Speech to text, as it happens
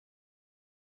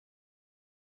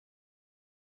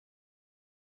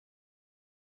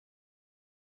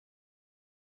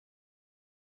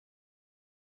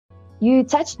You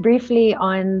touched briefly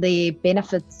on the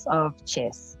benefits of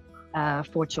chess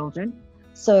for children.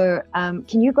 So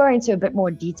can you go into a bit more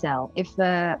detail? If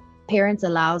a parent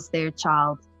allows their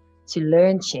child to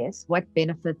learn chess, what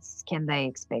benefits can they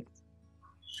expect?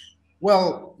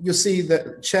 Well, you see,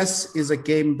 the chess is a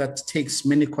game that takes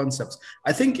many concepts.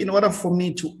 I think in order for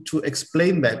me to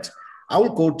explain that, I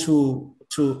will go to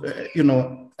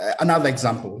another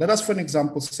example. Let us, for an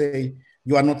example, say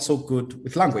you are not so good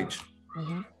with language.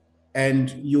 Mm-hmm. And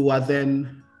you are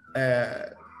then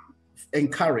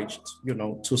encouraged,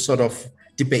 to sort of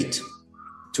debate,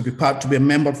 to be a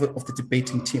member of the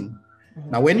debating team.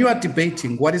 Mm-hmm. Now, when you are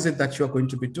debating, what is it that you are going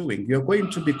to be doing? You're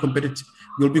going to be competitive.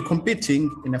 You'll be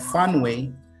competing in a fun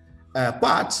way,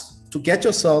 but to get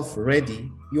yourself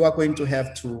ready, you are going to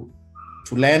have to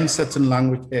learn certain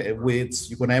language words.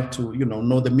 You're going to have to,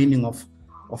 know the meaning of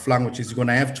languages. You're going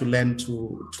to have to learn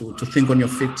to think on your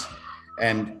feet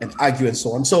and argue and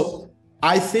so on. So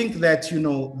I think that,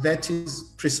 that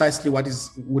is precisely what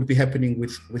would be happening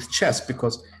with chess,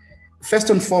 because first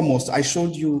and foremost, I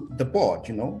showed you the board,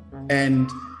 and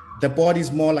the board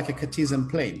is more like a Cartesian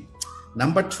plane.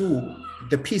 Number two,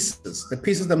 the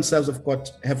pieces themselves have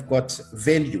got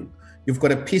value. You've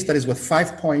got a piece that is worth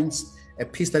 5 points, a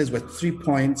piece that is worth 3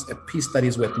 points, a piece that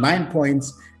is worth 9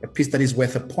 points, a piece that is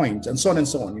worth 1 point, and so on and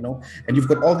so on, and you've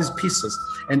got all these pieces.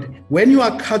 And when you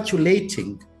are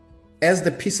calculating as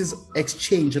the pieces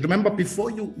exchange, remember, before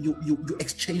you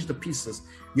exchange the pieces,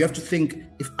 you have to think,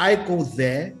 if I go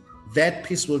there, that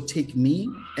piece will take me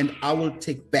and I will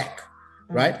take back,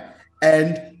 right?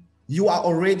 And you are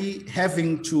already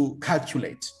having to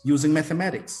calculate using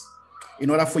mathematics in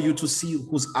order for you to see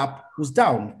who's up, who's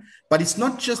down. But it's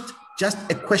not just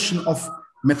a question of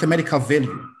mathematical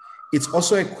value. It's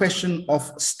also a question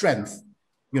of strength.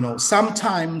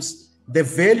 Sometimes the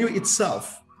value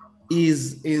itself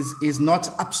is not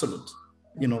absolute.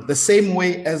 The same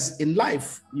way as in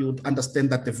life, you would understand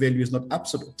that the value is not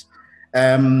absolute.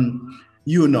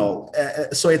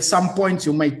 So at some point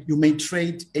you may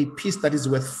trade a piece that is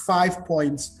worth 5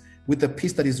 points with a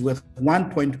piece that is worth 1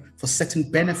 point for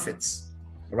certain benefits,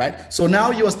 right? So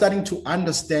now you are starting to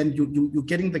understand, you're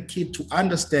getting the kid to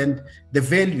understand the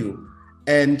value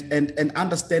and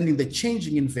understanding the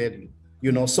changing in value,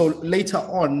 So later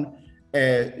on,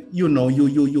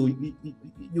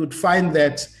 you'd find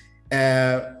that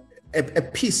a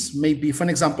piece may be, for an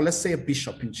example, let's say a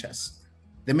bishop in chess.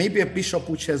 There may be a bishop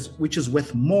which is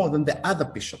worth more than the other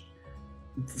bishop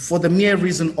for the mere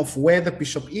reason of where the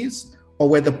bishop is, or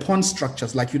where the pawn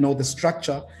structures, like, the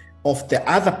structure of the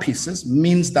other pieces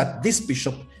means that this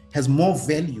bishop has more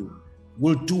value,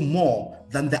 will do more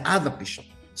than the other bishop.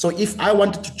 So if I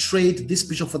wanted to trade this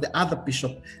bishop for the other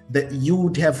bishop, that you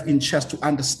would have in chess to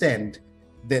understand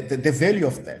the value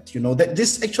of that, that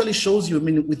this actually shows you,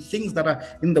 with things that are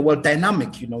in the world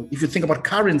dynamic, if you think about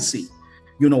currency,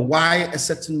 why a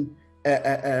certain,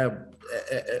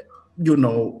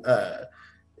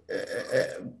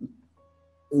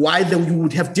 why you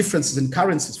would have differences in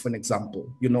currencies, for an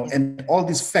example, and all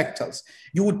these factors,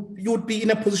 you would be in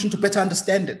a position to better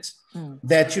understand it.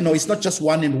 That, it's not just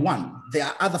one and one. There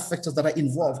are other factors that are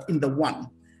involved in the one,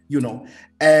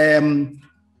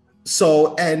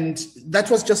 So, and that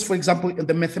was just, for example,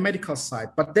 the mathematical side.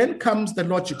 But then comes the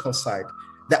logical side,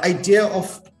 the idea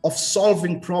of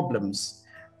solving problems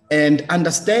and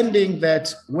understanding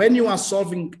that when you are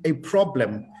solving a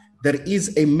problem, there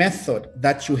is a method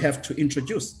that you have to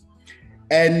introduce.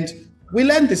 And we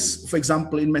learn this, for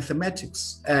example, in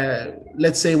mathematics.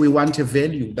 Let's say we want a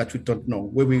value that we don't know,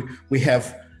 where we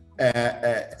have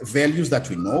values that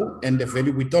we know and the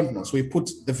value we don't know. So we put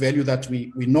the value that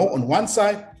we know on one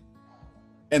side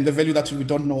and the value that we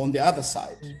don't know on the other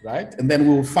side, right? And then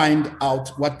we will find out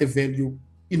what the value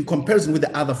in comparison with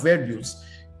the other values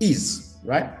is,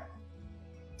 right?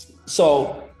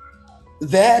 So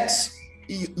that,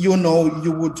 you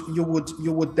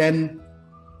would then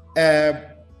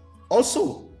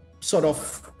also sort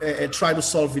of try to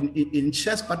solve in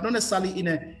chess, but not necessarily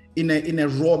in a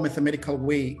raw mathematical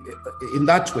way. In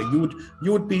that way, you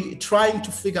would be trying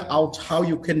to figure out how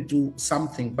you can do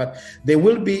something, but there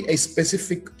will be a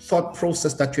specific thought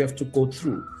process that you have to go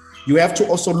through. You have to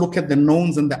also look at the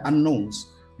knowns and the unknowns.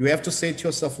 You have to say to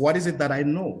yourself, what is it that I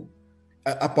know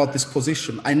about this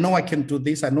position? I know I can do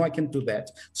this, I know I can do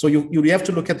that. So you have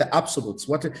to look at the absolutes.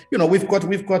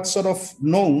 We've got sort of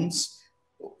knowns,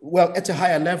 well, at a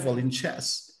higher level in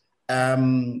chess,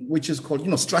 which is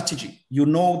called, strategy. You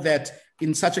know that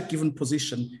in such a given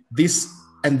position, this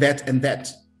and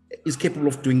that is capable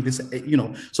of doing this,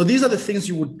 So these are the things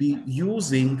you would be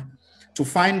using to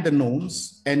find the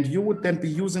knowns, and you would then be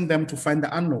using them to find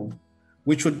the unknown.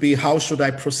 which would be how should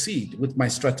I proceed with my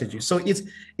strategy. So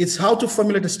it's how to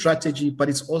formulate a strategy, but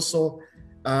it's also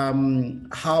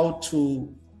how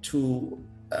to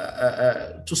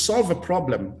solve a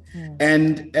problem.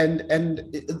 And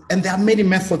there are many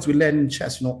methods we learn in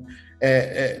chess,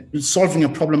 solving a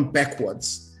problem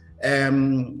backwards,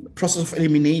 process of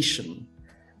elimination,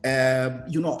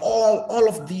 all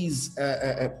of these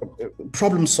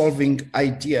problem solving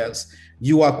ideas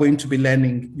you are going to be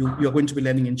learning, you're going to be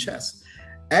learning in chess.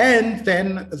 And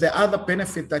then the other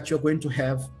benefit that you're going to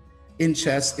have in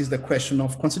chess is the question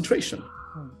of concentration.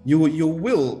 You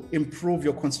will improve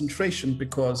your concentration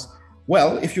because,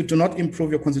 well, if you do not improve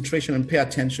your concentration and pay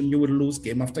attention, you will lose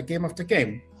game after game after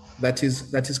game. That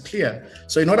is clear.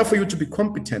 So in order for you to be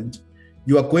competent,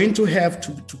 you are going to have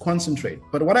to concentrate.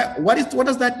 But what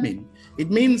does that mean? It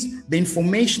means the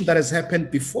information that has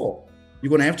happened before, you're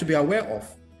going to have to be aware of.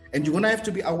 And you're going to have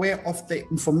to be aware of the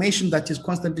information that is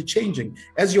constantly changing.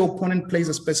 As your opponent plays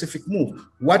a specific move,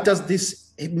 what does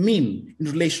this mean in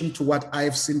relation to what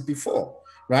I've seen before,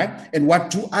 right? And what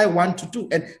do I want to do?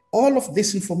 And all of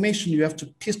this information you have to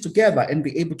piece together and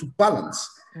be able to balance.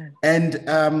 And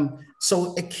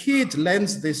so a kid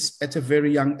learns this at a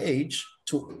very young age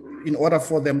in order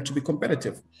for them to be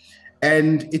competitive.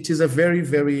 And it is a very,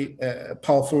 very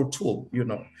powerful tool,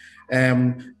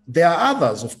 There are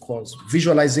others, of course,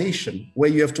 visualization, where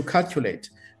you have to calculate,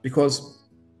 because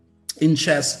in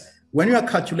chess, when you are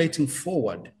calculating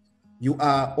forward, you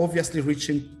are obviously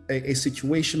reaching a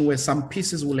situation where some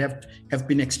pieces will have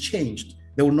been exchanged.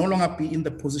 They will no longer be in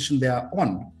the position they are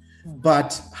on.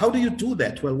 But how do you do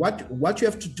that? Well, what you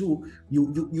have to do,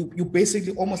 you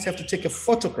basically almost have to take a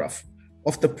photograph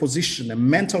of the position, a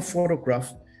mental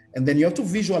photograph, and then you have to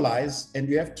visualize and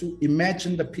you have to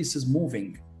imagine the pieces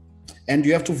moving. And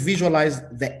you have to visualize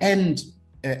the end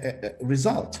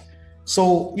result.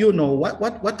 So,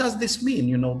 what does this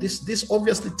mean? This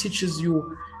obviously teaches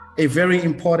you a very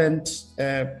important,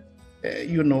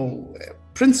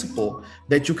 principle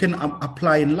that you can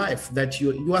apply in life, that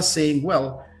you are saying,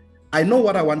 well, I know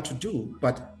what I want to do,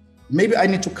 but maybe I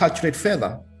need to calculate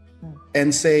further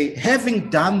and say, having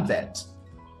done that,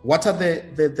 what are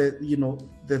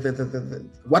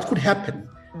what could happen?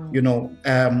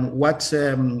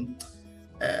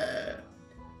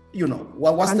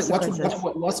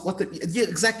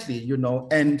 Exactly,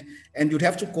 and you'd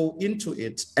have to go into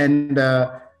it. And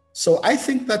so I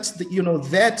think that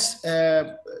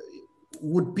that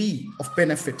would be of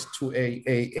benefit to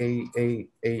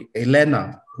a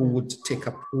learner who would take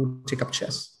up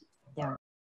chess. Yeah.